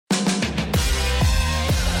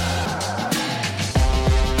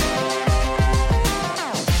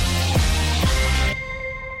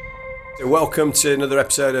welcome to another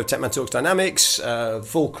episode of Techman Talks Dynamics.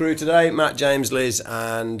 Full crew today, Matt, James, Liz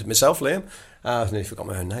and myself, Liam. I nearly forgot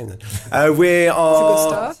my own name then. We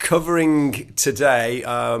are covering today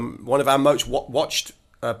one of our most watched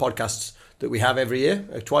podcasts that we have every year,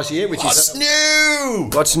 twice a year. What's new?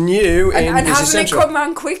 What's new in and Business hasn't Central? it come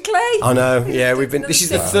round quickly? I know, yeah. This is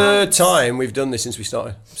the third time we've done this since we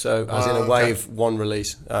started. So, as in a wave one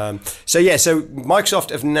release. So Microsoft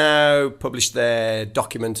have now published their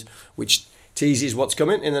document, which teases what's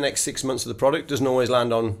coming in the next 6 months of the product. Doesn't always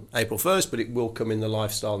land on April 1st, but it will come in the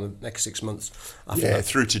lifestyle in the next 6 months after that.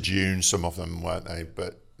 Through to June, some of them, weren't they?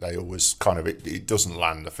 But they always kind of, it doesn't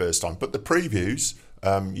land the first time. But the previews,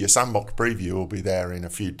 your sandbox preview will be there in a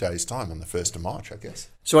few days' time on the 1st of March, I guess.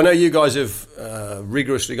 So I know you guys have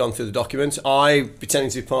rigorously gone through the document. I, pretending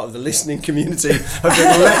to be part of the listening community, have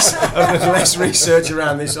done less research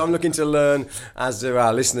around this. So I'm looking to learn, as do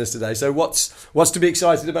our listeners today. So what's to be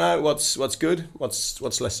excited about? What's good?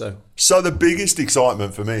 What's less so? So the biggest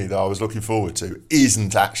excitement for me that I was looking forward to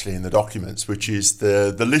isn't actually in the documents, which is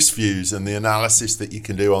the list views and the analysis that you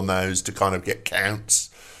can do on those to kind of get counts,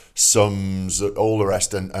 sums, all the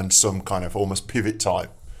rest, and some kind of almost pivot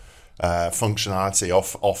type functionality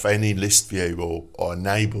off any list view or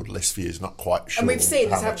enabled list views. Not quite sure. And we've seen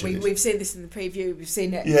this, haven't we? We've seen this in the preview. We've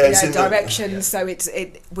seen it. In directions. So it's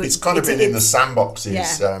kind of been in the sandboxes.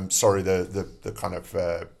 Yeah. The kind of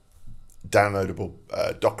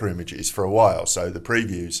downloadable Docker images for a while. So the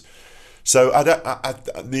previews. So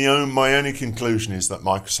my only conclusion is that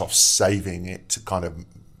Microsoft's saving it to kind of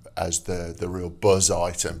as the real buzz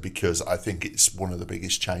item, because I think it's one of the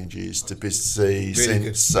biggest changes to BC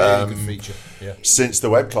since the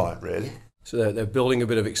web client, really. So they're building a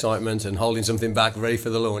bit of excitement and holding something back, ready for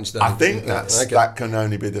the launch. I think that can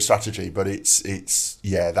only be the strategy, but it's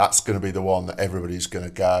that's going to be the one that everybody's going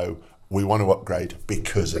to go, we want to upgrade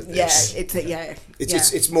because of this.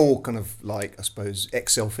 It's more kind of like, I suppose,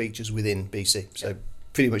 Excel features within BC. So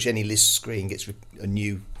pretty much any list screen gets a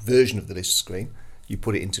new version of the list screen. You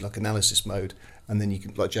put it into like analysis mode, and then you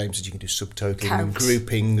can, like James said, you can do subtotaling and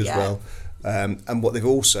grouping as well. And what they've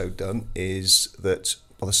also done is that,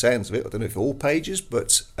 by the sounds of it, I don't know if all pages,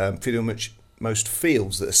 but pretty much most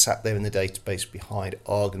fields that are sat there in the database behind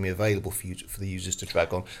are going to be available for the users to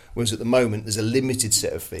drag on. Whereas at the moment, there's a limited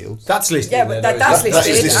set of fields. That's listed. Yeah, but that's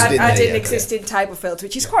listed and in there, existing table fields,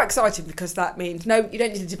 which is quite exciting because that means you don't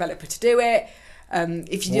need a developer to do it.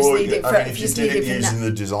 If you just need it for, if you did it using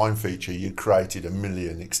the design feature, you created 1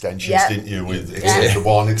 million extensions, didn't you? With extension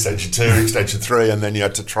 1, extension 2, extension 3, and then you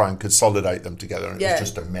had to try and consolidate them together, and it was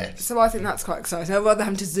just a mess. So I think that's quite exciting. I'd rather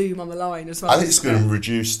having to zoom on the line as well. I think it's going to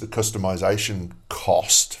reduce the customization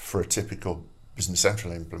cost for a typical Business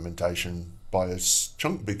Central implementation by a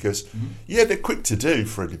chunk, because they're quick to do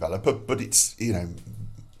for a developer, but it's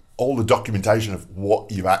all the documentation of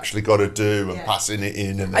what you've actually got to do and passing it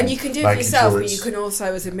in, and you can do it yourself, but you can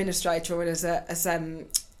also, as administrator and as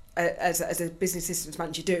a business systems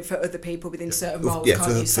manager, do it for other people within certain roles.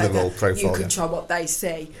 For the role profile, you control what they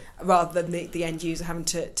see, rather than the end user having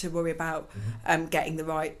to worry about getting the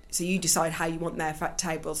right. So you decide how you want their fact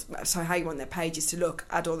tables, so how you want their pages to look,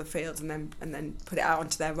 add all the fields, and then put it out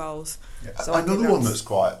onto their roles. So another one that's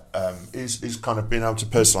quite is kind of being able to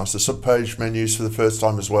personalise the subpage menus for the first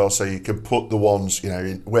time as well, so you can put the ones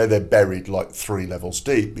where they're buried like 3 levels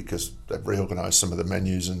deep, because they've reorganised some of the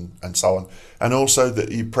menus and so on, and also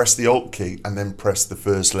that you press the Alt key and then press the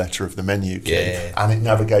first letter of the menu key, and it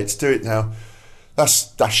navigates to it. Now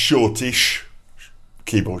that's shortish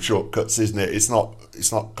keyboard shortcuts, isn't it? It's not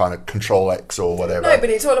kind of Control X or whatever. No, but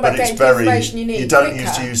it's all about getting the information you need. You don't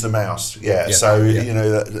need to use the mouse.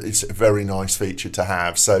 It's a very nice feature to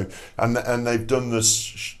have. So and they've done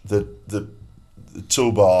this the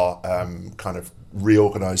toolbar kind of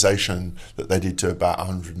reorganisation that they did to about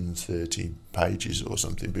 130 pages or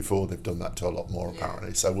something before. They've done that to a lot more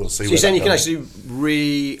apparently. So we'll see. So you're saying you can actually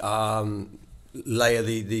layer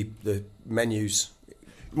the menus.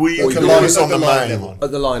 You can line it on the main level.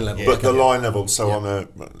 At the line level. But the line level, so on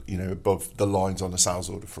above the lines on a sales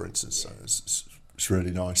order, for instance. So it's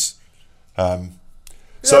really nice.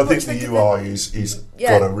 So I think the UI is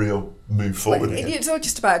got a real move forward. It's all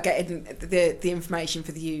just about getting the information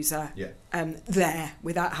for the user there,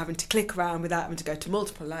 without having to click around, without having to go to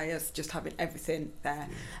multiple layers, just having everything there.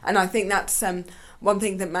 And I think that's one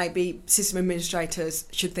thing that maybe system administrators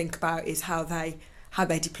should think about, is how they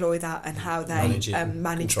deploy that and how they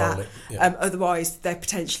manage that. Otherwise, they've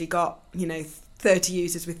potentially got 30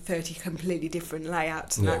 users with 30 completely different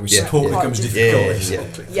layouts. And support becomes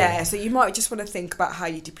difficult. So you might just want to think about how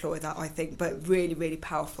you deploy that, I think, but really, really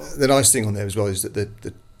powerful. The nice thing on there as well is that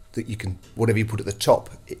the that you can, whatever you put at the top,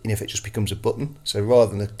 in effect just becomes a button. So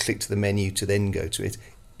rather than a click to the menu to then go to it,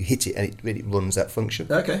 you hit it and it really runs that function.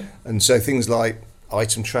 Okay. And so things like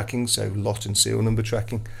item tracking, so lot and serial number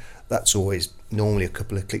tracking, that's always normally a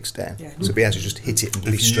couple of clicks down. Yeah. So be able to just hit it and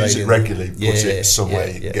be straight in. If you use it regularly, put it somewhere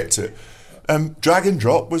you can get to it. Drag and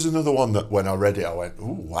drop was another one that when I read it, I went,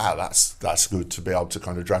 "Oh wow, that's good to be able to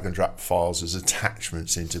kind of drag and drop files as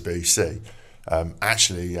attachments into BC."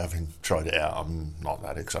 Actually, having tried it out, I'm not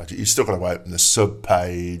that excited. You still got to open the sub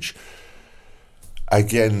page.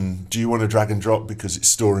 Again, do you want to drag and drop because it's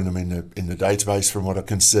storing them in the database? From what I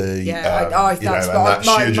can see, my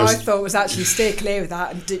thought was actually steer clear of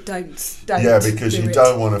that and don't. Yeah, because you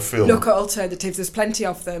don't want to feel. Look at alternatives. There's plenty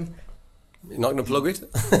of them. You're not going to plug it?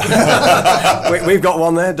 We've got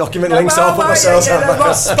one there, document links, I'll put myself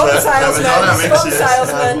on. Spot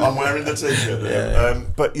salesman. I'm wearing the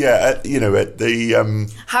t-shirt. But at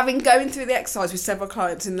the... Having going through the exercise with several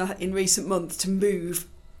clients in recent months to move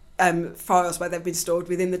files where they've been stored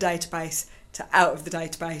within the database to out of the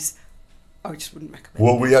database, I just wouldn't recommend.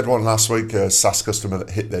 Well, we had one last week, a SaaS customer that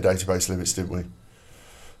hit their database limits, didn't we?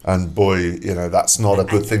 And boy, that's not a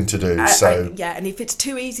good thing to do. And if it's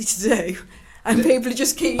too easy to do, and people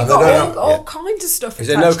just keep all kinds of stuff. Is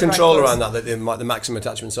there no control around that the maximum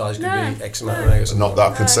attachment size could be X amount of megas? Not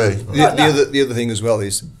that I can see. The other thing as well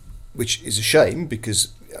is, which is a shame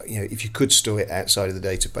because if you could store it outside of the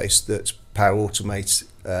database, that Power Automate,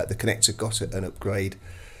 the connector got an upgrade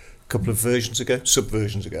a couple of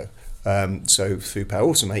sub-versions ago. So through Power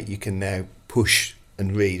Automate, you can now push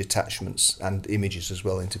and read attachments and images as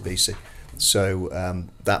well into BC. So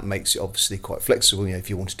that makes it obviously quite flexible. If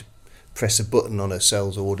you wanted to press a button on a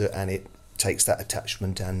sales order and it takes that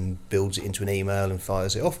attachment and builds it into an email and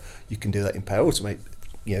fires it off, you can do that in Power Automate,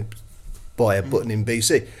 by a button in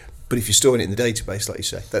BC. But if you're storing it in the database, like you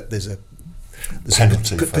say, that there's a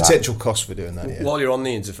potential cost for doing that. Yeah. While you're on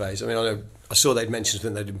the interface, I saw they'd mentioned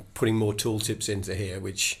that they're putting more tooltips into here,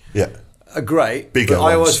 which... are great, but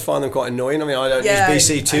I always find them quite annoying. I don't use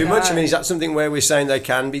BC too much. Is that something where we're saying they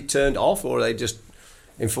can be turned off, or are they just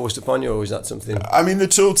enforced upon you, or is that something? The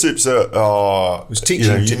tooltips are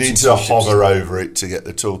you need to hover over it to get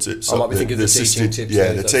the tooltips. I might be thinking the teaching tips.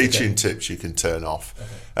 Yeah, the teaching tips you can turn off.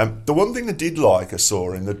 Okay. The one thing I did like I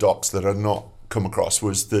saw in the docs that I'd not come across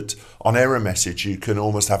was that on error message you can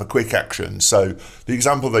almost have a quick action. So the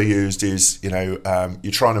example they used is you're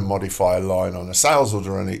trying to modify a line on a sales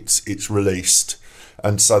order and it's released,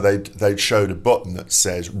 and so they'd showed a button that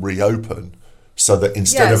says reopen, so that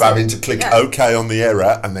instead of having to click OK on the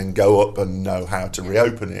error and then go up and know how to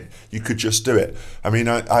reopen it, you could just do it.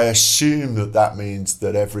 I assume that means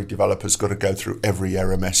that every developer's got to go through every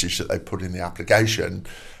error message that they put in the application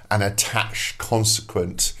and attach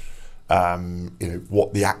consequent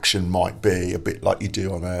what the action might be, a bit like you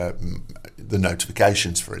do on the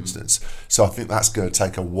notifications, for instance. So I think that's going to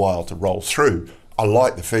take a while to roll through. I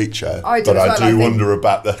like the feature, but I do wonder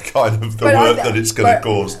about the kind of work that it's going to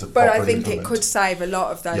cause to. But I think it could save a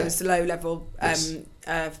lot of those low-level.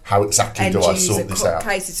 How exactly do I sort this out?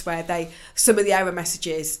 Cases where some of the error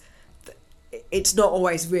messages, it's not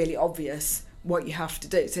always really obvious what you have to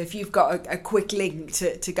do. So if you've got a quick link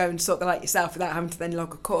to go and sort that out yourself without having to then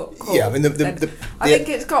log a call, I think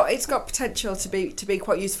it's got potential to be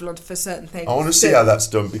quite useful for certain things. I want to see how that's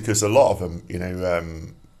done, because a lot of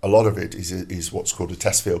them, a lot of it is what's called a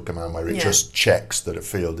test field command, where it just checks that a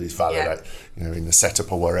field is valid, in the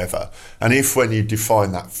setup or wherever. And if when you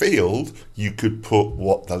define that field, you could put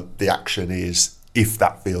what the action is if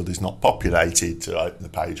that field is not populated to open the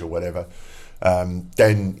page or whatever.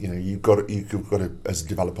 Then you've got to, as a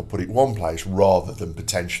developer, put it one place rather than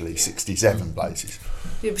potentially 67 places.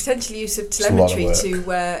 The potential use of telemetry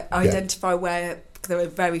to identify where there are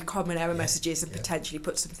very common error messages and potentially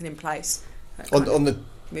put something in place. Go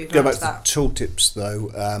back to the tooltips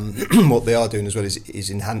though. What they are doing as well is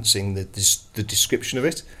enhancing the description of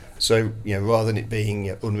it. So rather than it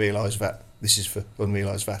being unrealised VAT, this is for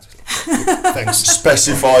unrealised VAT. Thanks.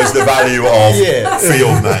 Specifies the value of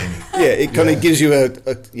field name. Yeah, it kind of gives you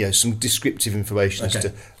some descriptive information as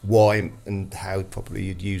to why and how probably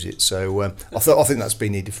you'd use it. So I think that's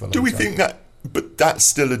been needed for a long time. Do we think that? But that's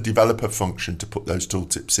still a developer function to put those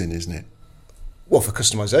tooltips in, isn't it? Well, for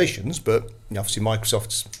customizations, but obviously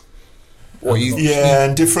Microsoft's.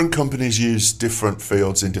 And different companies use different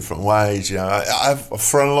fields in different ways.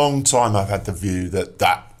 For a long time I've had the view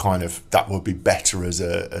that would be better as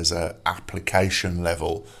a application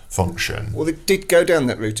level function. Well, they did go down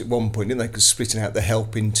that route at one point, didn't they? Because splitting out the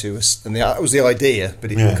help into and that was the idea,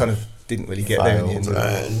 but it kind of didn't really get there in the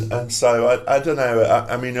end. And so I don't know.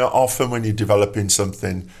 I mean, often when you're developing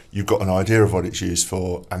something, you've got an idea of what it's used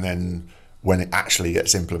for, and then when it actually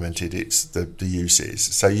gets implemented, it's the uses.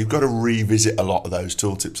 So you've got to revisit a lot of those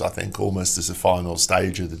tooltips, I think, almost as a final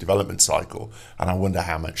stage of the development cycle. And I wonder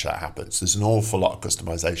how much that happens. There's an awful lot of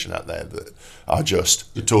customization out there that are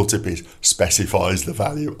just, the tooltip is specifies the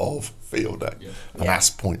value of field day. Yeah. And that's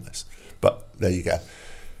pointless. But there you go.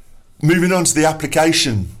 Moving on to the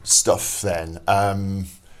application stuff then.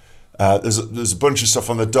 There's a bunch of stuff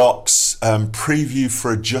on the docs. Preview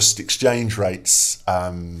for adjust exchange rates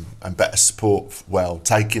and better support. Well,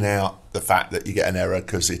 taking out the fact that you get an error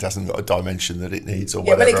because it hasn't got a dimension that it needs or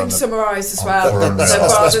whatever. Yeah, but it can summarise as well.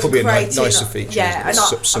 That's probably a nicer feature. Yeah, and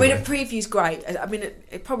I mean, a preview's great. I mean,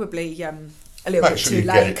 it probably a little bit too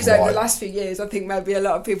late because over the last few years, I think maybe a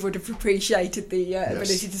lot of people would have appreciated the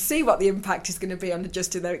ability to see what the impact is going to be on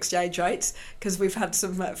adjusting their exchange rates, because we've had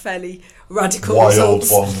some fairly radical wild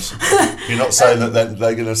results. Ones. You're not saying that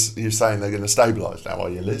they're going to. You're saying they're going to stabilise now, are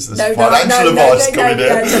you, Liz? There's no, financial advice coming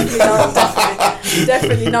in.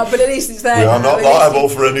 Definitely not. But at least it's there. We are not liable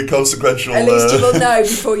for any consequential. At least you will know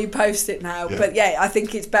before you post it now. Yeah. But yeah, I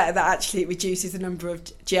think it's better that actually it reduces the number of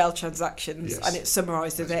GL transactions and it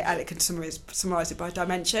summarises it, and it can summarise it by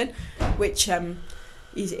dimension, which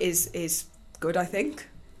is good, I think.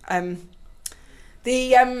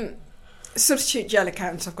 The substitute GL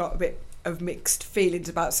accounts I've got a bit of mixed feelings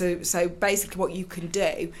about. So basically what you can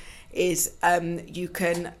do is you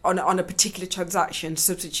can, on a particular transaction,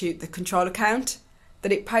 substitute the control account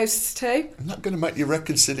that it posts to. Isn't that going to make your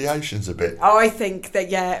reconciliations a bit? I think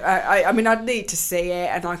that, I mean, I'd need to see it,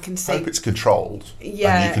 and I can see... I hope it's controlled, and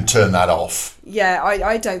you can turn that off. Yeah,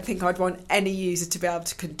 I don't think I'd want any user to be able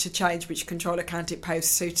to change which control account it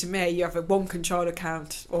posts to. To me, you have one control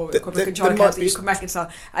account, or a couple of control accounts that you can reconcile,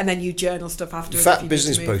 and then you journal stuff afterwards. VAT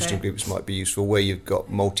business posting groups might be useful, where you've got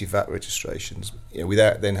multi-VAT registrations,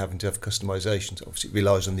 without then having to have customisations. Obviously, it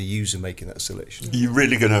relies on the user making that selection. Are you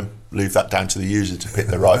really going to leave that down to the user to pick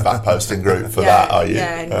the right VAT posting group for that, are you?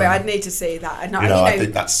 Yeah, I'd need to see that. And I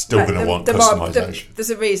think that's still going to want customisation.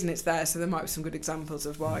 There's a reason it's there, so there might be some good examples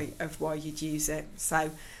of why you'd use it.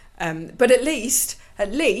 So, but at least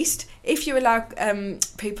if you allow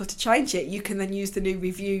people to change it, you can then use the new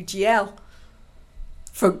review GL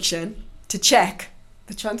function to check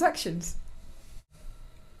the transactions.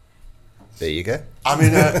 There you go. I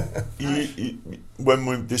mean,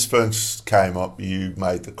 when this first came up, you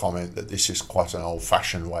made the comment that this is quite an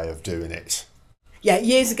old-fashioned way of doing it. Yeah,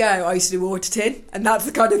 years ago I used to do auditing, and that's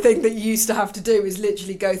the kind of thing that you used to have to do, is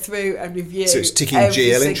literally go through and review. So it's ticking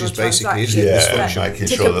GL entries basically, isn't it? Yeah, making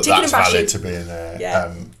sure that that's valid to be in there.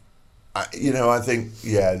 Yeah. I think,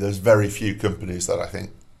 there's very few companies that I think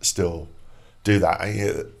still do that.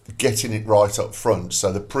 And getting it right up front,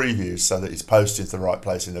 so the previews, so that it's posted to the right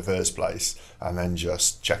place in the first place, and then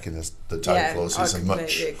just checking the totals is a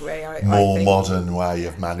much more modern way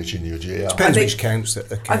of managing your GL. Depends which accounts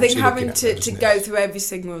I think having to go through every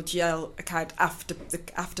single GL account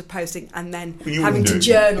after posting, and then having to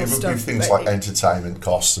journal stuff. It would be things like entertainment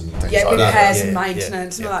costs and things like that. Repairs and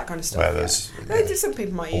maintenance and all that kind of stuff. Some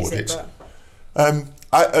people might use it, but...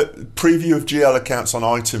 preview of GL accounts on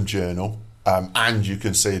Item Journal. And you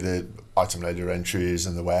can see the item ledger entries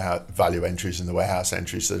and the warehouse value entries and the warehouse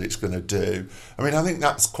entries that it's going to do. I mean, I think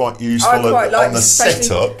that's quite useful on the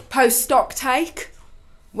setup. Post stock take,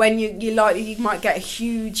 when you might get a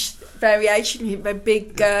huge variation, a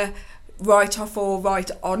big write off or write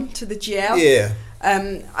on to the GL. Yeah.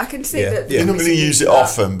 I can see that. You're not going to use it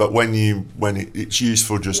often, but when it's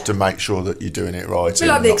useful just to make sure that you're doing it right. It's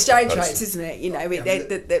like the exchange rates, isn't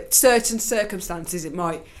it? The certain circumstances it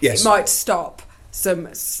might stop some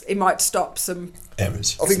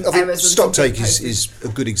errors. I think stock take is a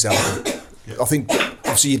good example. I think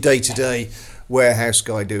obviously your day-to-day warehouse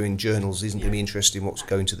guy doing journals isn't really interested in what's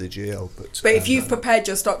going to the GL. But if you've prepared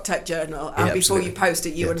your stock take journal and before you post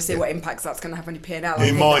it, you want to see what impacts that's going to have on your P&L.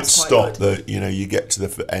 You might stop you get to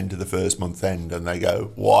the end of the first month end and they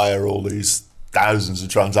go, why are all these thousands of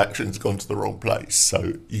transactions gone to the wrong place?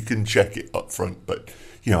 So you can check it up front, but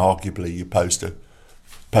arguably you post a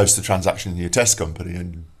transaction in your test company,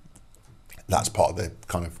 and that's part of the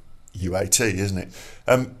kind of UAT, isn't it?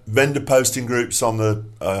 Vendor posting groups on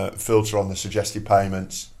the filter on the suggested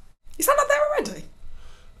payments. Is that not there already?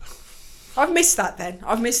 I've missed that then.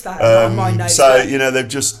 On my notes. So, they've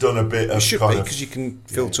just done a bit of... It should be, because you can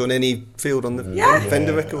filter on any field on the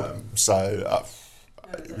vendor record.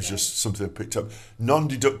 It was just something I picked up.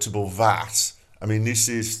 Non-deductible VAT. I mean, this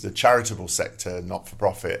is the charitable sector,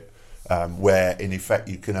 not-for-profit. where in effect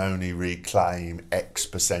you can only reclaim X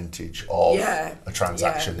percentage of a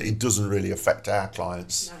transaction. It doesn't really affect our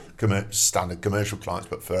clients, standard commercial clients,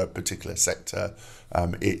 but for a particular sector,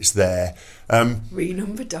 it's there.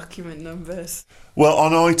 Renumber document numbers. Well,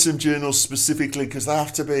 on item journals specifically, because they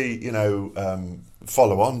have to be,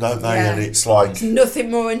 follow on, don't they? And it's like it's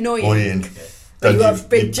nothing more annoying. You have a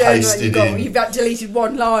big journal and you've deleted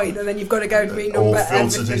one line and then you've got to go and renumber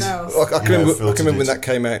everything else. I can remember when that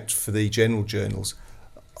came out for the general journals.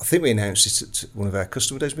 I think we announced it at one of our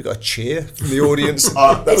customer days. We got a cheer from the audience. It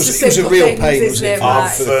was a real pain, wasn't it,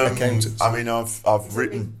 for the accountants? I mean, I've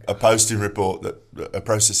written a processing report that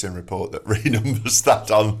renumbers that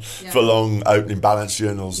on for long opening balance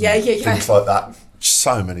journals and things like that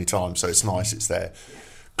so many times. So it's nice it's there.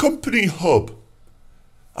 Company Hub.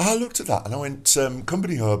 I looked at that and I went,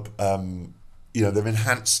 Company Hub, they've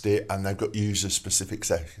enhanced it and they've got user-specific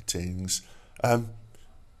settings. I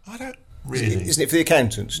don't really... Isn't it for the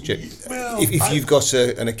accountants? Well, if you've got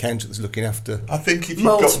an accountant that's looking after... I think if you've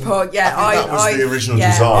multiple, got... that was the original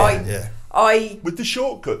design. With the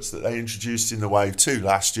shortcuts that they introduced in the Wave 2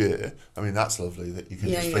 last year, I mean, that's lovely that you can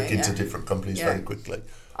just flick into different companies very quickly.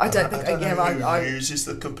 I don't think... who uses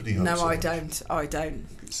the Company Hub. No, I don't.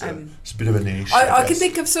 It's a bit of a niche. I can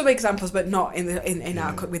think of some examples, but not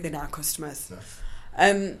within our customers.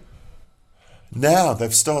 No. Now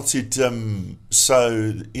they've started. There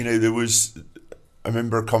was. I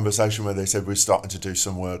remember a conversation where they said we're starting to do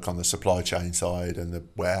some work on the supply chain side and the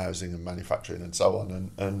warehousing and manufacturing and so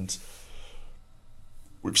on, and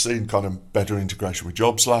we've seen kind of better integration with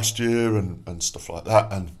jobs last year and stuff like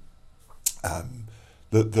that, and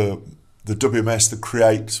the WMS, the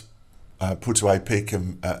create. Put away pick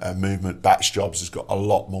and movement batch jobs has got a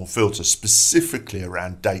lot more filters specifically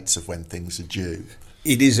around dates of when things are due.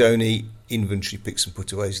 It is only inventory picks and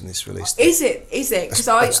putaways in this release. Is it?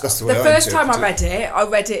 Because the first time I read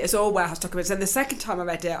it as all warehouse documents, and the second time I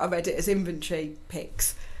read it as inventory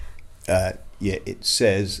picks. It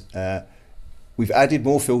says we've added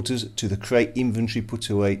more filters to the create inventory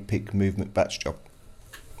putaway pick movement batch job.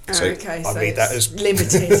 So I read that as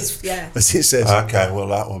limited, as it says. Okay, well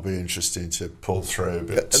that will be interesting to pull through.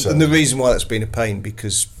 But and the reason why that's been a pain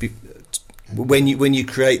because when you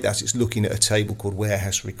create that, it's looking at a table called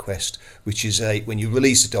warehouse request, which is when you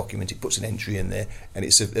release a document, it puts an entry in there, and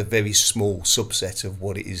it's a very small subset of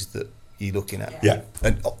what it is that you're looking at. Yeah,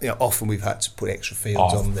 and often we've had to put extra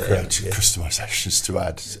fields on there. Created customizations to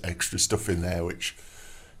add extra stuff in there, which.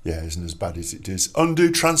 Yeah, isn't as bad as it is. Undo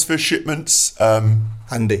transfer shipments.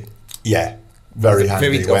 Handy. Yeah, very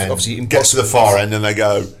handy. Obviously, it gets to the far end and they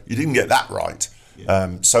go, you didn't get that right.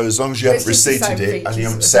 Yeah. So as long as you haven't receipted it and you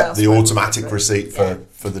haven't set the automatic receipt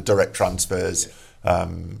for the direct transfers,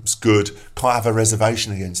 it's good. Can't have a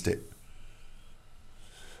reservation against it.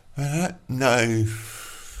 No.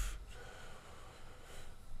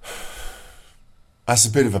 That's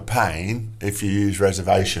a bit of a pain if you use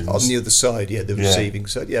reservations. On the other side, the receiving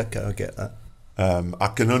side. Yeah, okay, I get that. I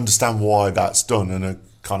can understand why that's done, and it's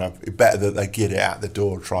better that they get it out the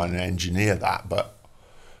door trying to engineer that, but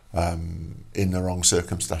in the wrong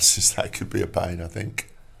circumstances, that could be a pain, I think.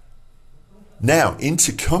 Now,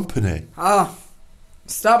 intercompany.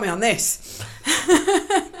 Start me on this.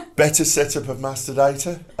 Better setup of master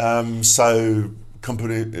data. So...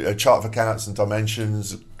 company chart of accounts and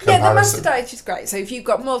dimensions comparison. The master data is great. So if you've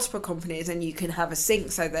got multiple companies and you can have a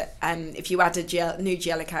sync, so that if you add a new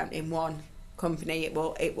GL account in one company, it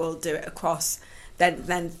will do it across. Then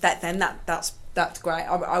that's great.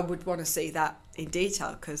 I would want to see that in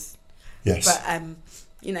detail because. Yes. But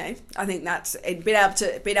I think that's being able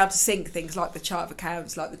to sync things like the chart of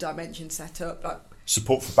accounts, like the dimension setup, like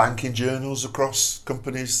support for banking journals across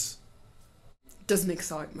companies. Doesn't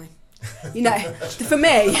excite me.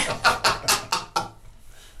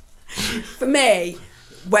 For me,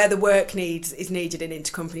 where the work is needed in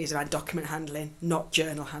intercompany is around document handling, not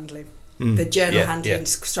journal handling. The journal handling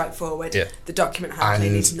is straightforward. Yeah. The document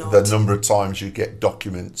handling is not. The number of times you get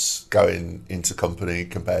documents going into company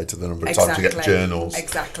compared to the number of times you get journals.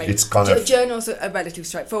 Exactly. It's kind of journals are relatively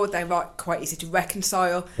straightforward. They're quite easy to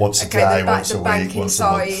reconcile. Once a day, once a week, banking once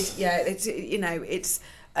side,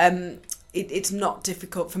 a month. It's not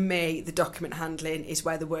difficult for me. The document handling is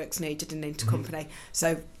where the work's needed in intercompany.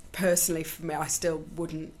 So personally, for me, I still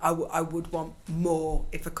wouldn't. I would want more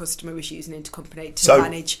if a customer was using intercompany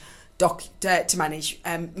to manage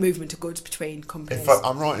movement of goods between companies. If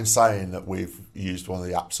I'm right in saying that we've used one of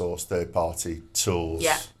the AppSource third-party tools,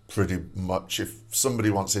 pretty much. If somebody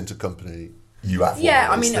wants intercompany you have. Yeah,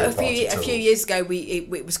 I mean, a few years ago,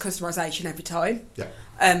 it was customisation every time. Yeah.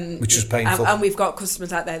 Which was painful. And we've got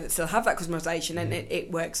customers out there that still have that customisation, and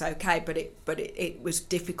it works okay, but it was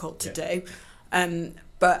difficult to do.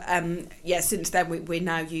 Since then we're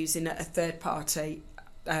now using a third party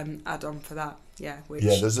add-on for that. Yeah,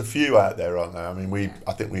 there's a few out there, aren't there? I mean,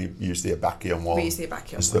 I think we use the Abacion one. We use the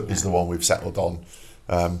Abacion is the one we've settled on.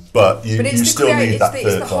 But you still need that third party.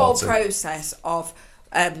 It's the whole process of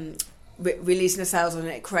releasing a sales on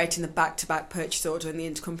it, creating the back-to-back purchase order and the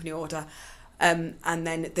intercompany order, and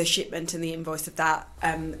then the shipment and the invoice of that.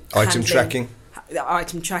 Item tracking. The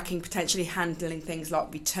item tracking, potentially handling things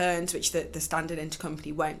like returns, which the standard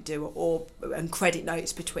intercompany won't do, and credit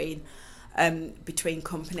notes between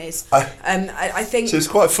companies. I think so. It's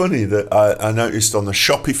quite funny that I noticed on the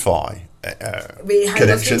Shopify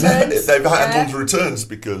connection they've handled returns,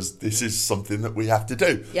 because this is something that we have to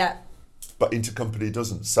do. Yeah. But intercompany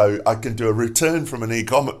doesn't. So I can do a return from an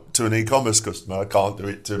e-commerce customer. I can't do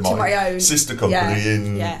it to my own sister company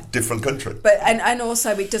in different country. But and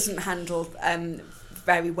also it doesn't handle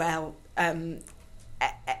very well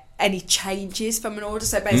any changes from an order.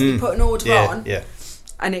 So basically, put an order on. Yeah.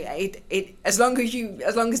 And it as long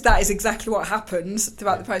as that is exactly what happens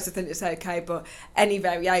throughout the process, then it's okay. But any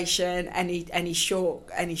variation, any short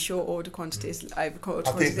order quantities, over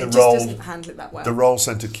order quantities, it just doesn't handle it that well. The role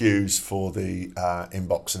centre queues for the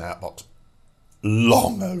inbox and outbox,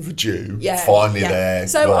 long overdue. Finally there.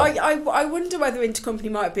 So I wonder whether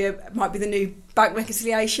intercompany might be the new bank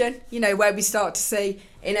reconciliation. Where we start to see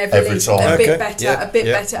in every link a bit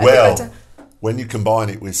better. When you combine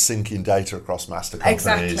it with syncing data across master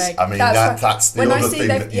companies, exactly. I mean that's the other thing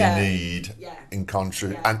that you need in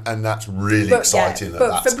country, and that's really exciting.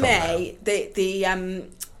 But for me,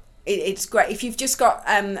 it's great if you've just got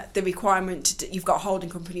the requirement. You've got a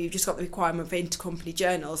holding company. You've just got the requirement for intercompany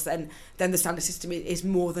journals. Then the standard system is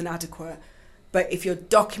more than adequate. But if you're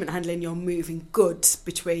document handling, you're moving goods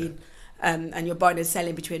between. And you're buying and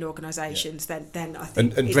selling between organisations, then I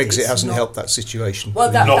think... And Brexit hasn't helped that situation.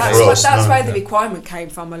 Well, that's where the requirement came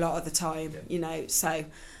from a lot of the time, so...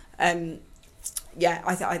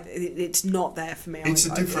 it's not there for me. It's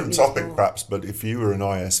a different topic, perhaps, but if you were an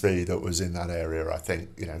ISV that was in that area, I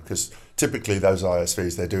think, because typically those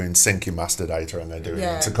ISVs, they're doing syncing master data and they're doing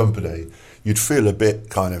intercompany, you'd feel a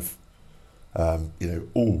bit kind of,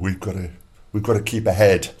 we've got to keep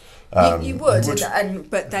ahead. You would.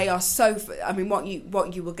 But they are so. I mean, what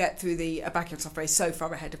you will get through the Abacion software is so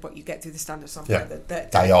far ahead of what you get through the standard software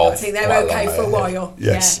that they are. I think they're okay for a while.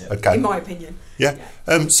 Yes, okay. In my opinion. Yeah.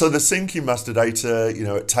 So the syncing master data,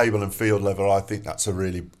 at table and field level, I think that's a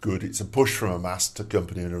really good. It's a push from a master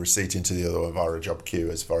company and a receipt into the other via a job queue,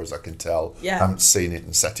 as far as I can tell. Yeah. I haven't seen it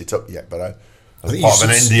and set it up yet, but as part of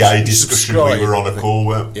an NDA discussion, we were on a call.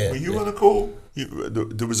 Were you on a call?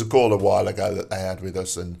 There was a call a while ago that they had with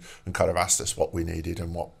us and kind of asked us what we needed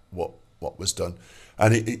and what was done,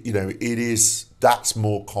 and that's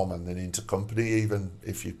more common than intercompany. Even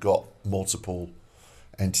if you've got multiple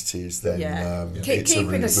entities, then it's keeping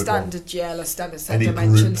a really standard GL or standard set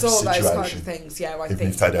dimensions, all those kinds of things. I think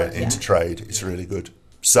if they don't intertrade, it's really good.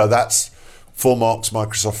 So that's full marks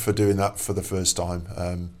Microsoft for doing that for the first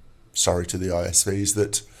time. Sorry to the ISVs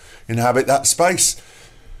that inhabit that space.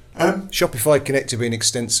 Shopify Connect to being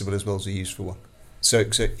extensible as well as a useful one. So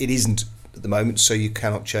it isn't at the moment, so you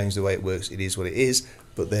cannot change the way it works. It is what it is,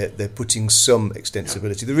 but they're putting some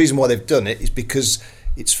extensibility. The reason why they've done it is because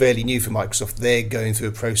it's fairly new for Microsoft. They're going through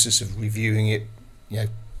a process of reviewing it,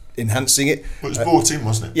 enhancing it. Well, it was bought in,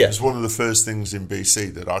 wasn't it? Yeah. It was one of the first things in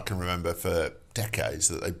BC that I can remember for decades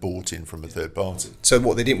that they bought in from a third party. So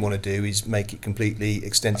what they didn't want to do is make it completely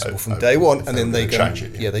extensible from day one, and then they go change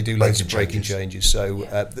it. They do loads of breaking changes. So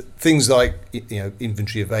things like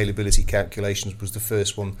inventory availability calculations was the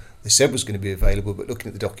first one they said was going to be available, but looking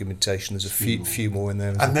at the documentation, there's a few more in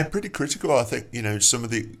there. And they're pretty critical, I think. Some of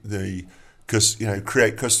the because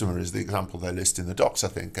create customer is the example they list in the docs, I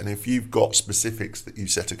think. And if you've got specifics that you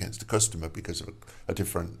set against a customer because of a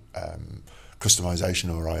different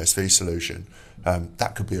customization or ISV solution,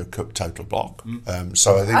 that could be a total block.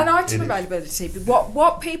 So I think and item availability,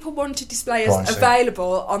 what people want to display as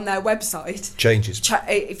available on their website changes.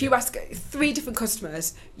 If you ask 3 different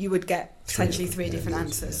customers, you would get potentially 3 different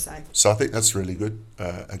answers. So I think that's really good.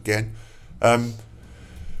 Again.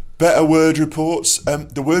 Better word reports.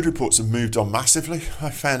 The word reports have moved on massively.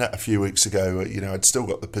 I found out a few weeks ago, I'd still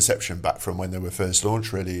got the perception back from when they were first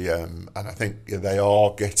launched, really. And I think they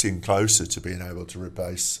are getting closer to being able to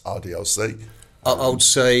replace RDLC. I would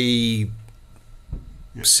say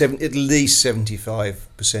at least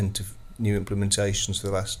 75% of new implementations for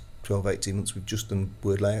the last 12, 18 months, we've just done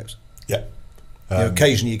word layouts. Yeah.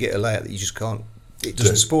 Occasionally you get a layout that you just can't. It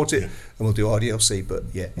doesn't support it, and we'll do RDLC. But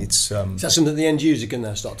yeah, it's. Is that something that the end user can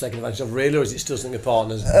now start taking advantage of, really, or is it still something the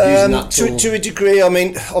partners using that tool? To a degree, I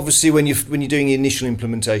mean, obviously, when you're doing the initial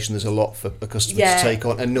implementation, there's a lot for the customer to take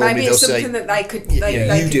on, and normally maybe they'll it's something say that they could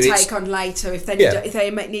take on later if they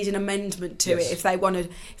need an amendment to it, if they want to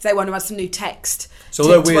add some new text. So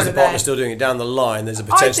although we as a partner are still doing it down the line, there's a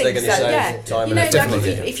potential they're going to save time and effort.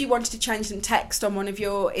 If you wanted to change some text on one of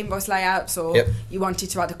your invoice layouts, or you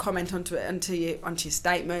wanted to add a comment onto your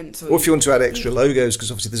statement, or if you want to add extra logos,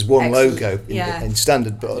 because obviously there's one logo in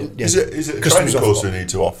standard. But is it a training course we need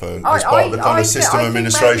to offer as part of the kind of system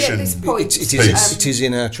administration? It is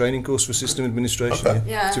in our training course for system administration.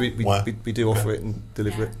 Okay. So we do offer it and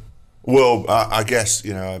deliver it. Well, I guess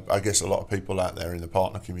a lot of people out there in the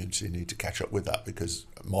partner community need to catch up with that, because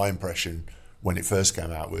my impression when it first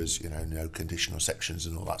came out was no conditional sections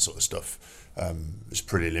and all that sort of stuff was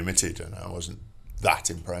pretty limited, and I wasn't that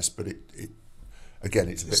impressed. But it again,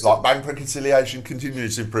 it's a bit like bank reconciliation,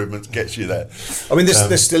 continuous improvement gets you there. I mean,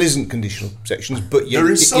 there still isn't conditional sections, but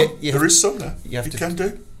there is some now. You can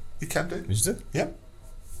do. Is there? Yeah.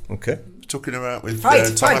 Okay. Talking about with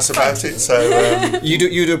Thomas about it, so you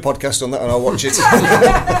do a podcast on that, and I'll watch it.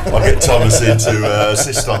 I'll get Thomas in to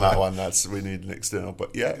assist on that one. We need an external,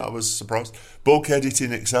 but yeah, I was surprised. Bulk edit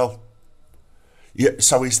in Excel. Yeah,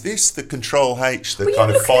 so is this the Control H, the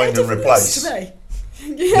kind of find and replace? I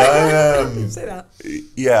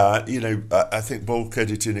think bulk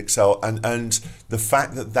edit in Excel, and the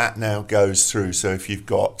fact that now goes through. So if you've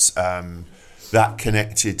got that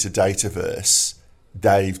connected to Dataverse,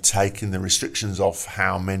 they've taken the restrictions off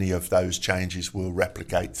how many of those changes will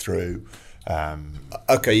replicate through. So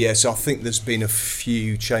I think there's been a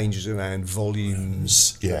few changes around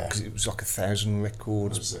volumes. Yeah, because it was like 1,000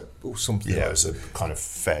 records or something. Yeah, it was a kind of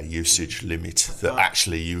fair usage limit that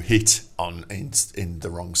actually you hit on in the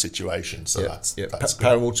wrong situation. So that's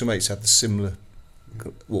Power Automate's had the similar,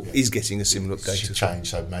 is getting a similar update.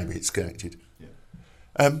 Change, so maybe it's connected. Yeah.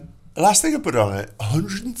 The last thing I put on it,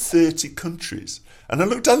 130 countries. And I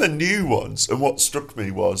looked at the new ones, and what struck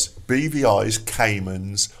me was BVI's,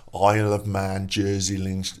 Caymans, Isle of Man, Jersey,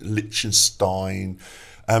 Liechtenstein,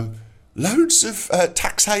 loads of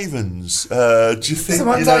tax havens. Do you think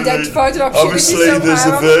someone's identified an opportunity? Obviously, there's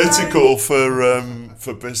a vertical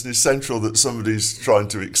for Business Central that somebody's trying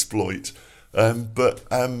to exploit. But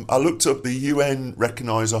I looked up, the UN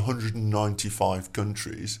recognise 195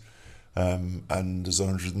 countries. And there's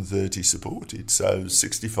 130 supported, so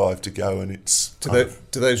 65 to go, and it's... Do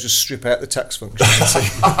those just strip out the tax function?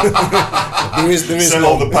 there is Sell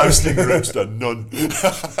all the posting groups done, none.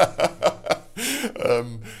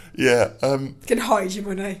 You can hide your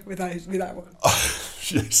money with that one.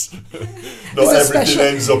 Yes. Not everything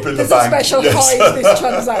ends up in the bank. There's a special hide this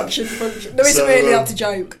transaction function. There isn't really how to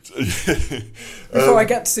joke. Before I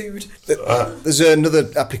get sued. There's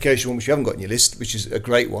another application which you haven't got on your list, which is a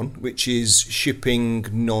great one, which is shipping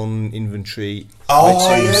non-inventory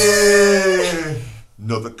items. Yeah.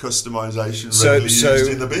 Another customisation readily used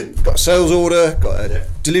in the bin. Got a sales order, got a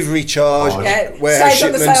delivery charge, warehouse stays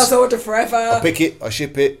on the sales order forever. I pick it, I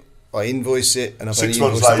ship it, I invoice it, and I've 6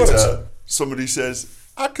 months later, somebody says,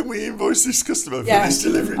 how can we invoice this customer for this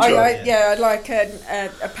delivery charge? I'd like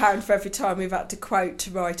 £1 for every time we've had to quote to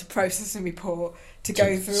write a processing report to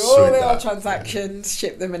go through all our transactions,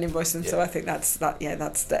 ship them and invoice them. Yeah. So I think that's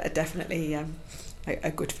definitely a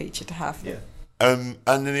good feature to have. Yeah. And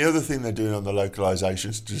then the other thing they're doing on the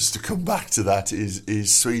localizations, just to come back to that,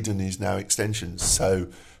 is Sweden is now extensions. So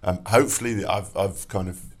hopefully I've kind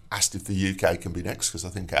of asked if the UK can be next, because I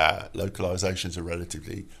think our localizations are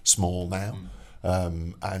relatively small now.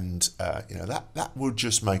 That would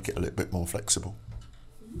just make it a little bit more flexible.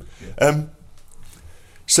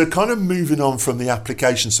 So kind of moving on from the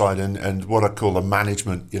application side and what I call the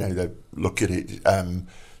management, they look at it. I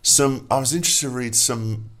was interested to read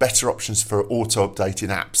some better options for auto-updating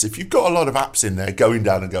apps. If you've got a lot of apps in there, going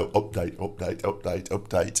down and go update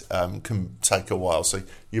can take a while. So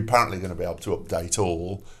you're apparently going to be able to update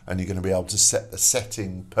all, and you're going to be able to set the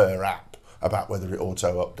setting per app about whether it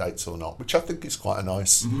auto updates or not, which I think is quite a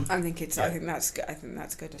nice. I think that's good. I think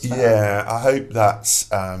that's good as well. Yeah, I hope that's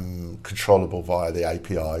controllable via the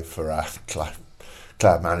API for our cloud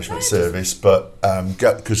management service, but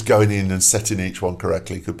because going in and setting each one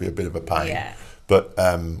correctly could be a bit of a pain. Yeah. But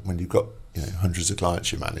when you've got hundreds of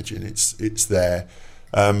clients you're managing, it's there.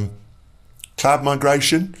 Cloud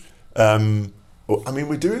migration.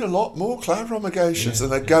 We're doing a lot more cloud migrations,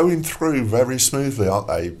 and they're going through very smoothly, aren't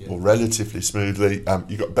they? Yeah. Or relatively smoothly.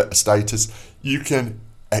 You've got better status. You can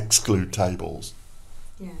exclude tables.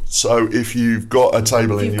 So if you've got a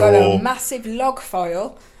table if in you've your... got a massive log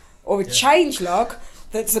file or a change log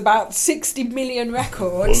that's about 60 million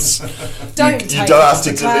records, don't take you don't have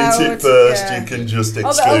to the delete cloud. it first, you can just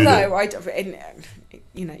exclude it.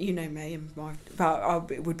 You know me, and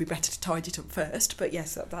it would be better to tidy it up first. But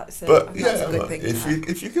yes, that's a good thing.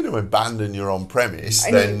 If you're going to abandon your on-premise,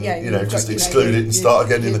 And then just exclude it and start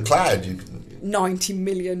again in the cloud. 90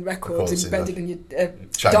 million records embedded in your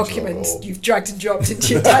Change documents log or- you've dragged and dropped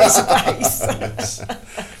into your database. Yes.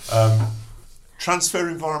 Transfer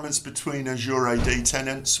environments between Azure AD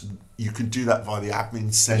tenants, you can do that via the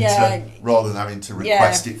admin center rather than having to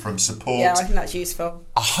request it from support. Yeah, I think that's useful.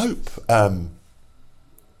 I hope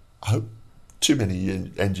too many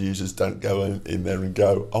end users don't go in there and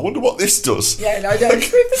go, I wonder what this does. Yeah, no, don't.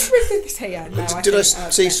 This here. No, Did I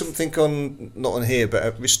see something on, not on here,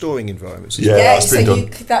 but restoring environments? Yeah, that's been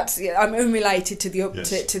done. I'm unrelated to the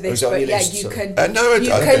to this, but you can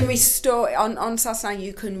restore on SaaS now.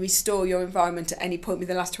 You can restore your environment at any point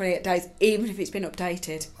within the last 28 days, even if it's been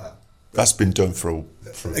updated. That's been done for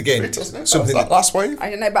again, doesn't it? something that last wave.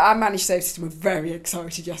 I don't know, but our managed service system were very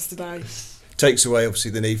excited yesterday. Takes away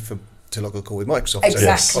obviously the need to log a call with Microsoft.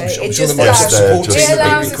 Exactly. So It I'm sure just the Microsoft allows- support it team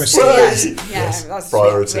allows will be us requesting to- Yes, that's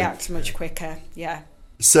priority. react much quicker. Yeah.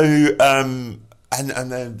 So and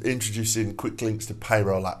then introducing quick links to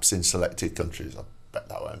payroll apps in selected countries. I bet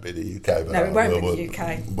that won't be the UK. But No, it won't be the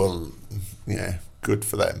UK. Well, yeah, good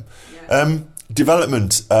for them. Yeah.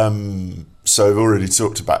 Development. So I've already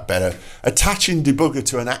talked about better. Attaching debugger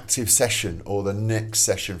to an active session or the next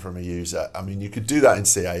session from a user. I mean, you could do that in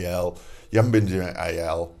CAL. You haven't been doing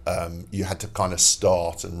AL. You had to kind of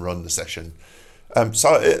start and run the session. That's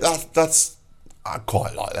I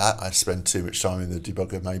quite like that. I spend too much time in the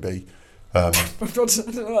debugger, maybe. I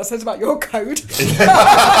don't know what that says about your code.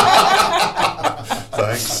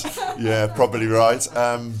 Thanks. Yeah, probably right.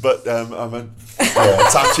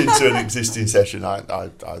 Attaching to an existing session, I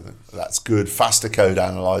that's good. Faster code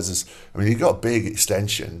analyzers. I mean, you've got a big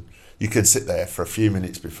extension. You can sit there for a few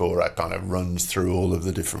minutes before that kind of runs through all of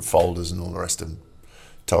the different folders and all the rest of them.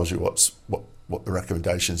 Tells you what the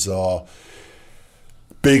recommendations are.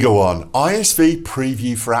 Bigger one, ISV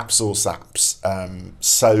preview for AppSource apps.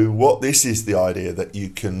 So what this is the idea that you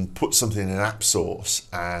can put something in AppSource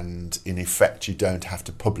and in effect you don't have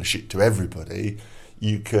to publish it to everybody.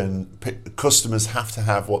 You can customers have to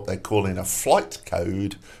have what they're calling a flight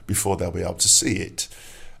code before they'll be able to see it.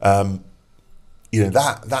 That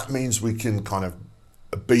means we can kind of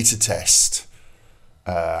beta test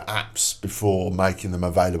apps before making them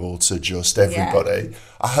available to just everybody. Yeah.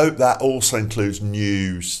 I hope that also includes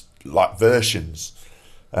news like versions,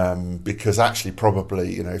 because actually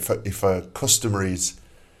probably if a customer is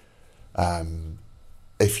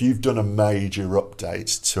if you've done a major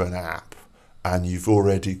update to an app and you've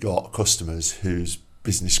already got customers whose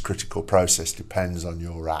business critical process depends on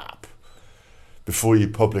your app, before you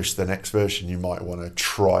publish the next version, you might want to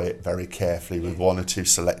try it very carefully with one or two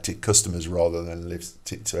selected customers rather than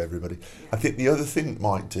lift it to everybody. I think the other thing it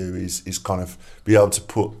might do is kind of be able to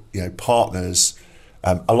put partners.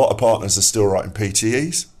 A lot of partners are still writing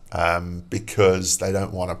PTEs because they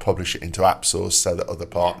don't want to publish it into AppSource so that other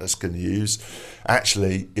partners can use.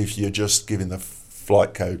 Actually, if you're just giving the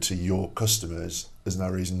flight code to your customers, there's no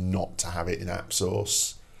reason not to have it in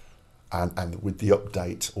AppSource. And with the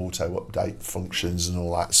auto update functions and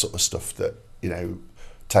all that sort of stuff that,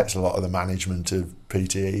 takes a lot of the management of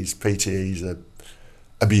PTEs. PTEs are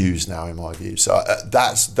abused now, in my view. So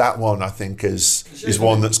that one, I think, is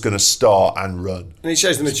one that's going to start and run. And it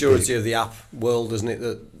shows the maturity of the app world, doesn't it?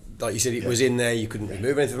 That, like you said, it was in there, you couldn't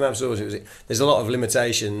remove anything from AppSource. There's a lot of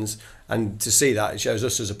limitations, and to see that, it shows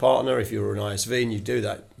us as a partner, if you're an ISV and you do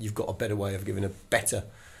that, you've got a better way of giving a better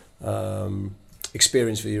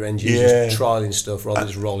experience for your end users, trialing stuff rather than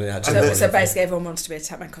just rolling out. So basically, everyone wants to be a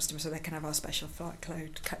Tapman customer, so they can have our special flight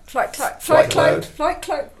code. Flight. I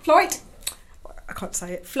can't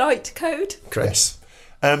say it. Flight code. Correct.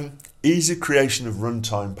 Yes. Easy creation of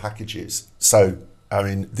runtime packages. So, I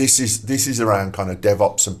mean, this is around kind of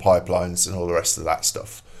DevOps and pipelines and all the rest of that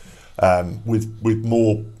stuff. With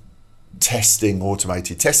more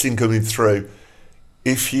automated testing coming through.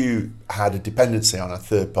 If you had a dependency on a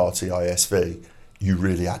third-party ISV, you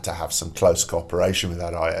really had to have some close cooperation with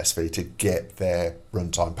that ISV to get their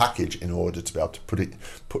runtime package in order to be able to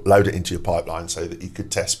load it into your pipeline so that you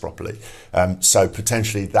could test properly. So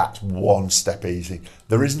potentially that's one step easy.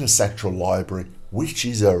 There isn't a central library, which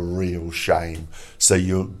is a real shame. So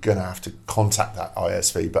you're going to have to contact that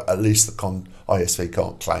ISV, but at least the ISV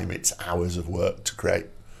can't claim it's hours of work to create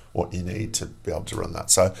what you need to be able to run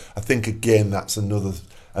that. So I think, again, that's another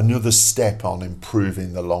another step on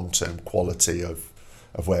improving the long-term quality of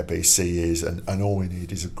where BC is, and all we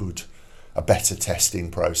need is a better testing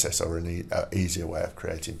process or an easier way of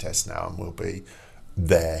creating tests now, and we'll be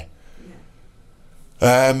there.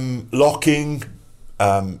 Locking,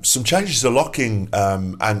 some changes to locking,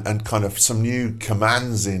 and kind of some new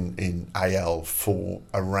commands in AL for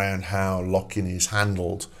around how locking is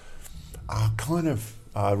handled.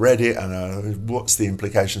 I read it and what's the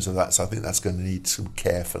implications of that? So I think that's going to need some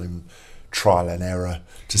careful trial and error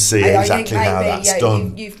to see exactly how that's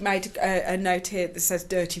done. You've made a note here that says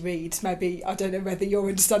dirty reads. Maybe, I don't know whether your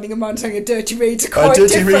understanding of mine saying a dirty reads are quite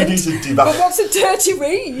different. A dirty read is a debate. But what's a dirty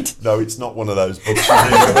read? No, it's not one of those books you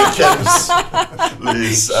read on weekends,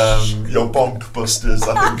 Liz. Your bonk busters,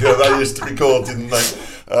 I think they used to be called, didn't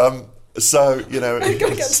they? So, you know... You've got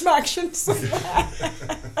to get some action somewhere.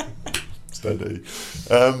 Steady.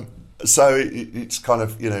 So it's kind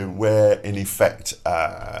of, you know, where in effect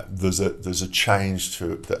there's a change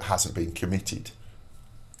to it that hasn't been committed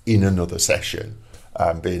in another session,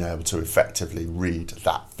 being able to effectively read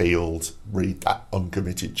that field, read that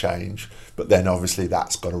uncommitted change, but then obviously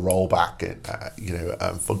that's got to roll back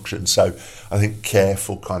and function. So I think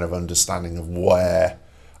careful kind of understanding of where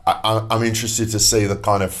I'm interested to see the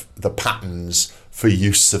kind of the patterns for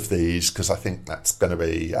use of these, because I think that's going to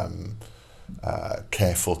be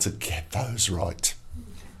careful to get those right.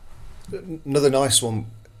 Another nice one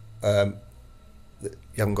that you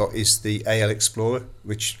haven't got is the AL Explorer,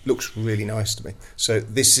 which looks really nice to me. So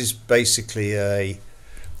this is basically an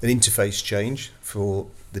interface change for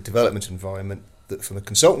the development environment that, from a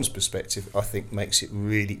consultant's perspective, I think makes it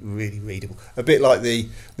really, really readable. A bit like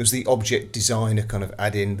there's the Object Designer kind of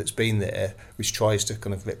add-in that's been there, which tries to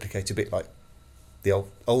kind of replicate a bit like the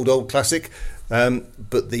old classic,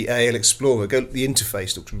 but the AL Explorer, the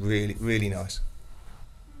interface looks really, really nice.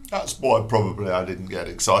 That's why probably I didn't get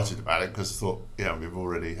excited about it, because I thought, we've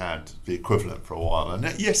already had the equivalent for a while, and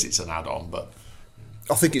yes, it's an add-on, but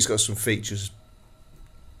I think it's got some features,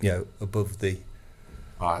 above the.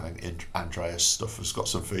 I think Andreas stuff has got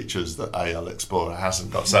some features that AL Explorer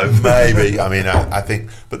hasn't got. So maybe, I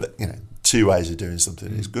think, but two ways of doing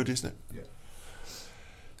something is good, isn't it? Yeah.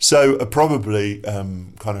 So probably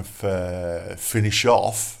finish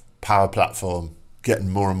off Power Platform, getting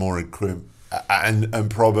more and more equipment,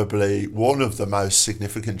 and probably one of the most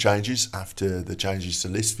significant changes after the changes to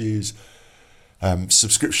list views,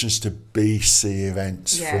 subscriptions to BC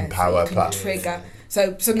events from Power Platform. Trigger.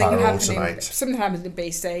 So something happens in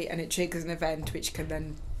BC and it triggers an event which can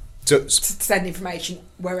then send information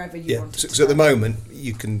wherever you want it to. So at the moment,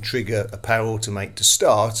 you can trigger a Power Automate to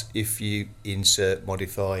start if you insert,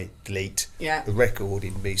 modify, delete a record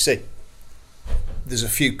in BC. There's a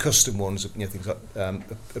few custom ones, things like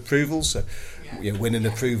approvals. So when an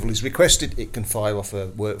approval is requested, it can fire off a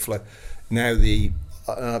workflow. Now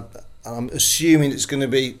I'm assuming it's going to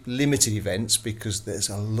be limited events because there's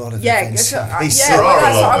a lot of events. I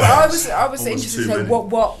was interested to know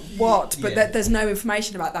what, but there's no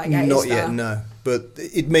information about that yet. Not yet, no. But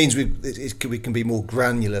it means we can be more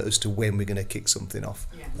granular as to when we're going to kick something off,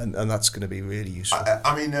 and that's going to be really useful.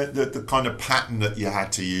 The kind of pattern that you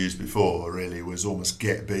had to use before really was almost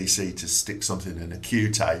get BC to stick something in a queue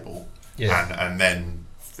table, and then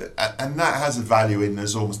that has a value in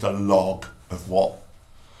there's almost a log of what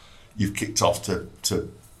you've kicked off to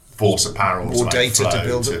force a Power Automate more data flow to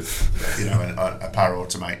build a Power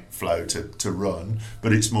Automate flow to run,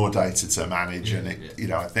 but it's more data to manage, and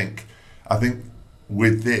I think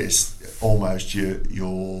with this almost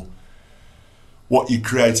your what you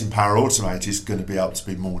create in Power Automate is going to be able to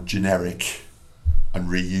be more generic and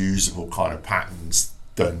reusable kind of patterns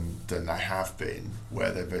than they have been, where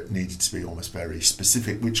they've needed to be almost very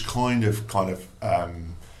specific, which the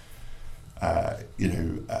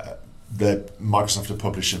Microsoft have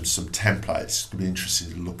published some templates. Could be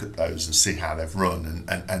interested to look at those and see how they've run,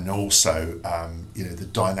 and also the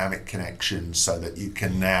dynamic connections, so that you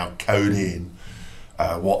can now code in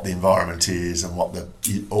what the environment is and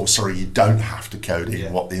you don't have to code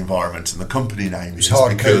in what the environment and the company name is.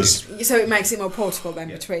 Hard because so it makes it more portable then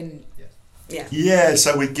between.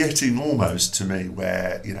 So we're getting almost to me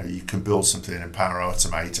where you can build something in Power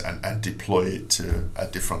Automate and deploy it to a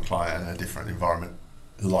different client and a different environment,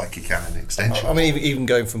 like you can in Extension. Even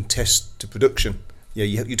going from test to production,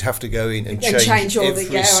 you'd have to go in and change all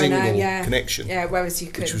every single connection. Whereas you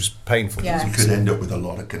could, which was painful. You could end up with a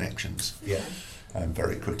lot of connections.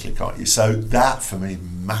 Very quickly, can't you? So that for me,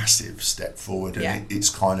 massive step forward, and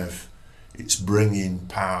it's bringing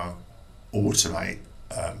Power Automate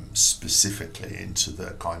specifically into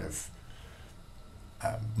the kind of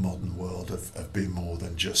modern world of being more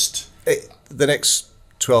than just. The next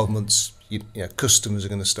 12 months, customers are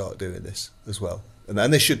going to start doing this as well, and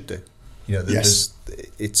they should do.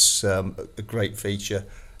 It's a great feature.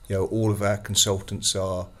 All of our consultants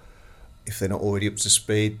are, if they're not already up to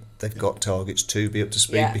speed, they've got targets to be up to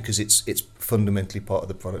speed because it's fundamentally part of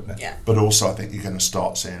the product now. Yeah. But also, I think you're going to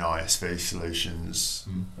start seeing ISV solutions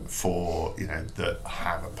for that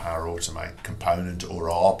have a Power Automate component or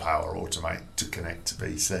are Power Automate to connect to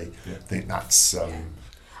BC. Yeah. I think that's.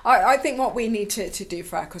 I think what we need to do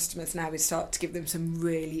for our customers now is start to give them some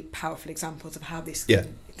really powerful examples of how this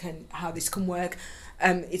can work.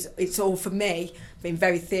 It's all, for me, been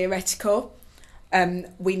very theoretical.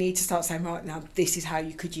 We need to start saying, right now, this is how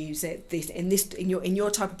you could use it. In your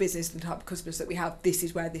type of business, the type of customers that we have, this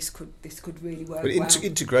is where this could really work. But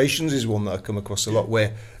integrations is one that I come across a lot,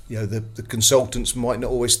 where the consultants might not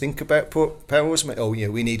always think about Power Automate. Oh,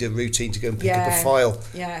 we need a routine to go and pick up a file.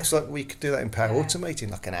 Yeah. It's like we could do that in Power Automate in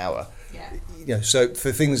like an hour. Yeah. So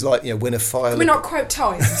for things like when a file. Can we not quote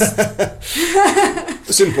times? A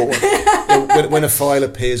simple one. When a file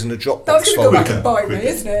appears in a Dropbox file. That's going to go back and bite me,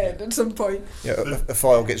 isn't it? At some point. A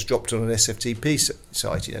file gets dropped on an SFTP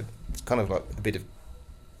site. It's kind of like a bit of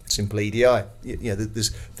simple EDI.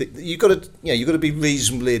 You've got to be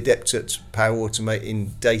reasonably adept at Power Automate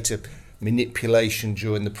in data manipulation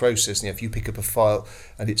during the process. If you pick up a file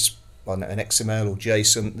and it's on an XML or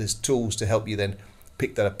JSON, there's tools to help you then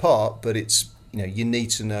pick that apart. But it's you need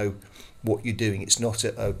to know what you're doing. It's not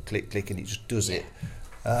click and it just does it.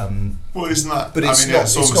 Well, isn't that? But it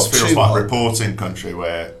almost feels like reporting country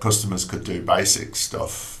where customers could do basic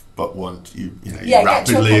stuff, but want you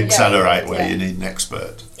rapidly accelerate where you need an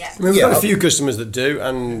expert. Yeah. We've got a few customers that do,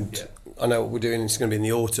 and I know what we're doing. It's going to be in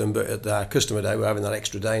the autumn, but at our customer day, we're having that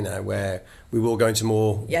extra day now where we will go into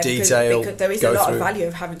more detail. Because there is a lot of value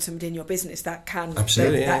of having somebody in your business that can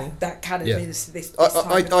that can administer this.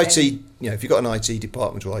 IT, if you've got an IT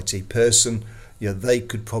department or IT person, they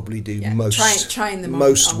could probably do train them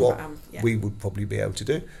we would probably be able to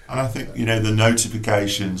do. And I think the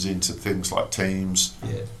notifications into things like Teams,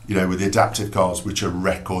 with the adaptive cards, which are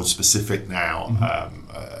record specific now,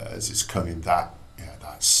 as it's coming,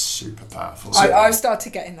 that's super powerful. I've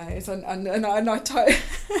started getting those, and I type.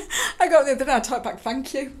 I got the other day. I typed back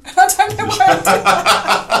 "thank you," and I don't know why I did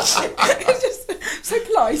that. It's just so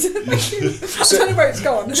polite. Thank you. I don't know where it's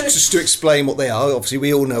gone. Just to explain what they are. Obviously,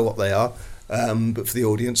 we all know what they are. But for the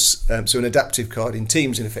audience, so an adaptive card in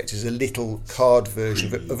Teams, in effect, is a little card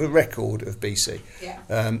version of a record of BC.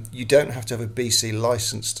 Yeah. You don't have to have a BC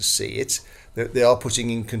license to see it. They are putting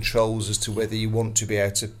in controls as to whether you want to be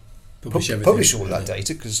able to publish all of that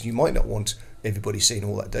data, because you might not want everybody seeing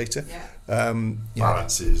all that data.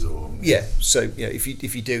 Balances or so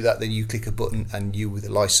if you do that, then you click a button and you with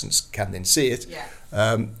a license can then see it.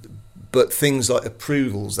 But things like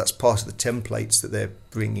approvals, that's part of the templates that they're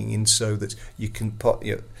bringing in, so that you can put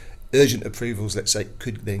urgent approvals, let's say,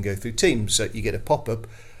 could then go through Teams. So you get a pop-up,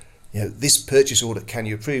 this purchase order, can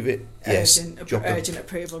you approve it? Urgent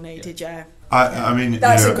approval needed, I mean,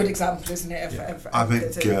 that's a good example, isn't it? I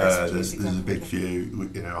think there's a big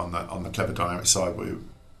few, on the Clever Dynamics side, we're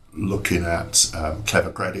looking at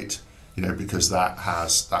Clever Credit, because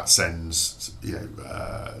that sends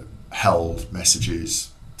held messages.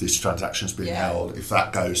 This transaction's been held. If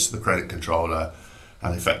that goes to the credit controller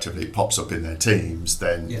and effectively it pops up in their Teams,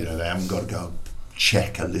 then they haven't got to go and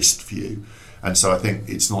check a list view. And so I think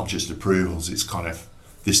it's not just approvals; it's kind of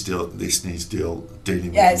this needs dealing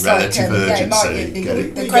with relative urgency.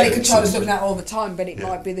 The credit controller's looking at all the time, but it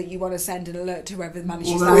might be that you want to send an alert to whoever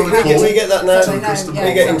manages that. We get that now.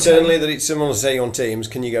 We get internally that it's someone will say on Teams,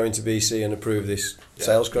 can you go into BC and approve this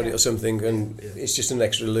sales credit or something, and it's just an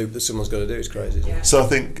extra loop that someone's got to do. It's crazy, isn't it? So I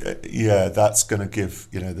think that's going to give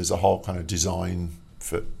there's a whole kind of design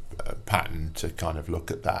for pattern to kind of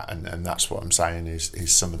look at that, and that's what I'm saying is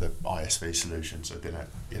some of the ISV solutions are going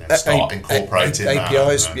to start incorporating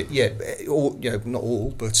APIs. Not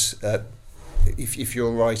all, but if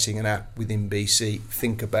you're writing an app within BC,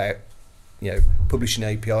 think about publishing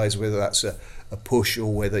APIs, whether that's a push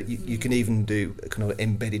or whether you can even do kind of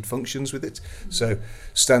embedded functions with it. So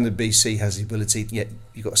standard BC has the ability,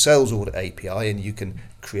 you've got a sales order API and you can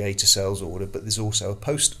create a sales order, but there's also a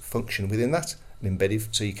post function within that, an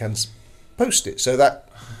embedded, so you can post it. So that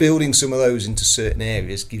building some of those into certain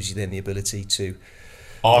areas gives you then the ability to...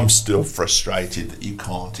 I'm still frustrated that you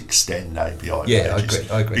can't extend API pages.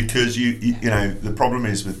 I agree. Because you know the problem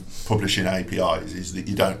is with publishing APIs is that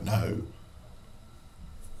you don't know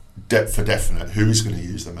for definite who is going to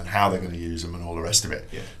use them and how they're going to use them and all the rest of it.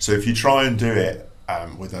 Yeah. So if you try and do it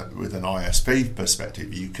with an ISP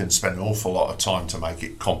perspective, you can spend an awful lot of time to make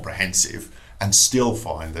it comprehensive, and still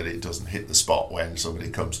find that it doesn't hit the spot when somebody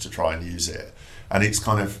comes to try and use it. And it's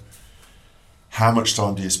kind of, how much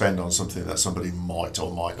time do you spend on something that somebody might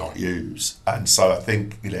or might not use? And so I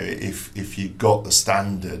think, if you got the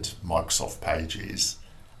standard Microsoft pages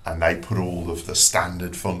and they put all of the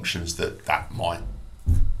standard functions that might,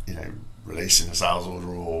 release in a sales order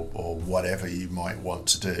or whatever you might want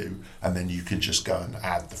to do, and then you can just go and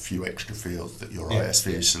add the few extra fields that your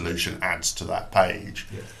ISV solution adds to that page.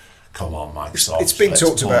 Yeah. Come on, Microsoft. It's been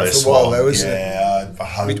talked about for a while, though, isn't it? Yeah, I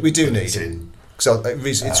hope we do need it. So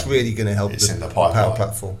it's really going to help the Power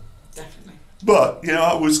Platform. Definitely. But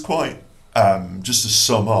I was quite just to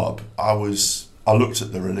sum up. I looked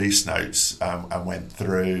at the release notes and went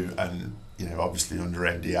through, and obviously under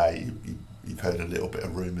NDA, you've heard a little bit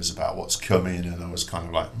of rumours about what's coming, and I was kind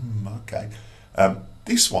of like, okay.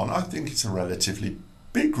 This one, I think it's a relatively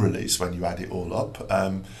big release when you add it all up.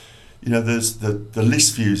 There's the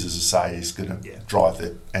list views, as I say, is going to drive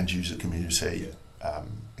the end user community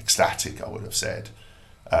ecstatic, I would have said.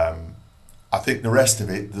 I think the rest of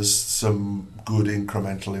it, there's some good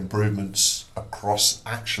incremental improvements across.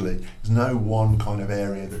 Actually, there's no one kind of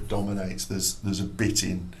area that dominates. There's a bit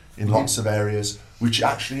in lots of areas, which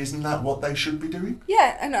actually isn't that what they should be doing.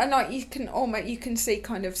 Yeah, and you can see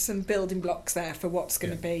kind of some building blocks there for what's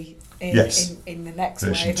going to be in the next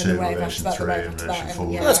version wave, 2, and the wave version after that, 3, and version 4.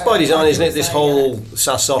 Well, that's by design, isn't it? This whole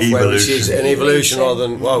SaaS software, which is an evolution rather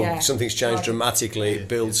than something's changed dramatically. It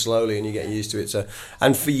builds slowly, and you get used to it. So,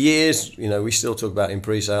 and for years, we still talk about in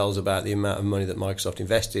pre-sales about the amount of money that Microsoft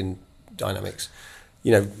invests in Dynamics.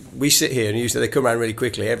 We sit here and usually they come around really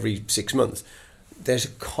quickly every 6 months. There's a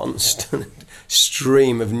constant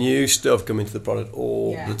stream of new stuff coming to the product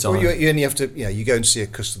all the time. Well, you only have to, you go and see a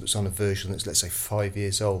customer that's on a version that's, let's say, 5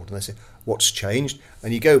 years old, and they say, what's changed?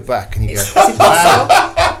 And you go back and you go,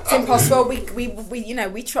 it's impossible.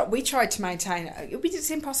 We tried to maintain it.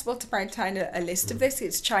 It's impossible to maintain a list of this.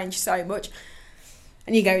 It's changed so much.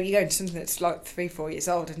 And you go into something that's like 3-4 years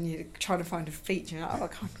old, and you're trying to find a feature. And I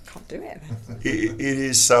can't do it. It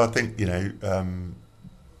is. So I think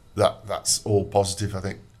that's all positive. I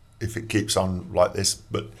think if it keeps on like this,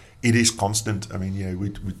 but it is constant. I mean,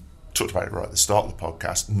 we talked about it right at the start of the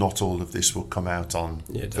podcast. Not all of this will come out on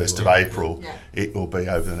 1st of April. Yeah. It will be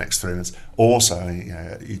over the next 3 months. Also,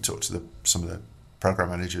 you talk to some of the program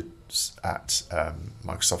managers at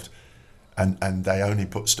Microsoft, and they only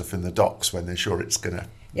put stuff in the docs when they're sure it's going to.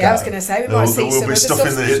 Yeah, I was going to say we might see some of the stuff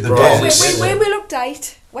in the docs. We will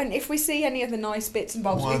update if we see any of the nice bits and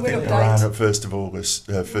bobs. Well, we will update. Around at 1st of August,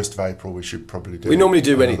 1st of April, we should probably do. We normally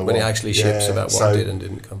do when it actually ships about what did and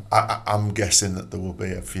didn't come. I'm guessing that there will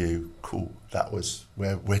be a few cool. That was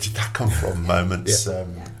where did that come from? Moments.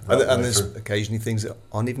 And there's occasionally things that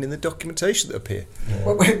aren't even in the documentation that appear. Yeah.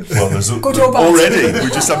 Well, there's already. We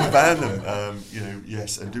just haven't banned them.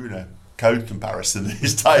 Yes, and doing a code comparison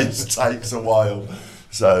these days takes a while.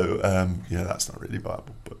 So, that's not really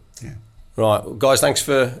viable, but yeah. Right, well, guys, thanks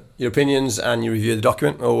for your opinions and your review of the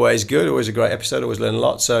document. Always good, always a great episode, always learn a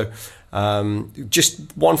lot. So,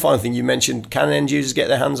 just one final thing you mentioned, can end users get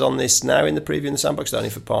their hands on this now in the preview in the sandbox, only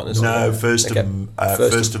for partners? No,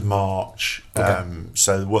 1st of March. Okay.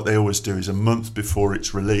 So what they always do is a month before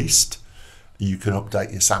it's released, you can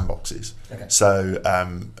update your sandboxes. Okay. So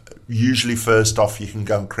usually first off, you can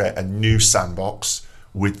go and create a new sandbox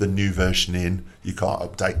with the new version in. You can't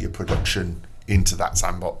update your production into that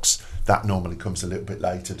sandbox. That normally comes a little bit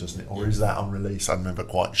later, doesn't it? Or is that on release? I'm never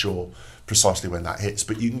quite sure precisely when that hits.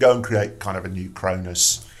 But you can go and create kind of a new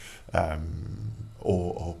Cronus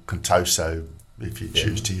or Contoso if you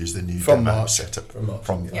choose to use the new demo setup.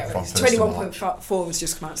 From 21.4 has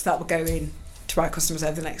just come out, so that will go in to our customers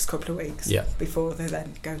over the next couple of weeks before they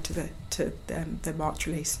then go to the March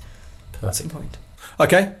release at some point.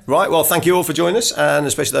 Okay, right. Well, thank you all for joining us, and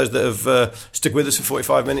especially those that have stuck with us for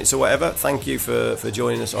 45 minutes or whatever. Thank you for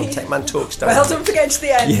joining us on Techman Talks. Well, don't forget to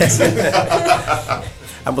the end. Yes.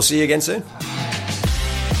 And we'll see you again soon.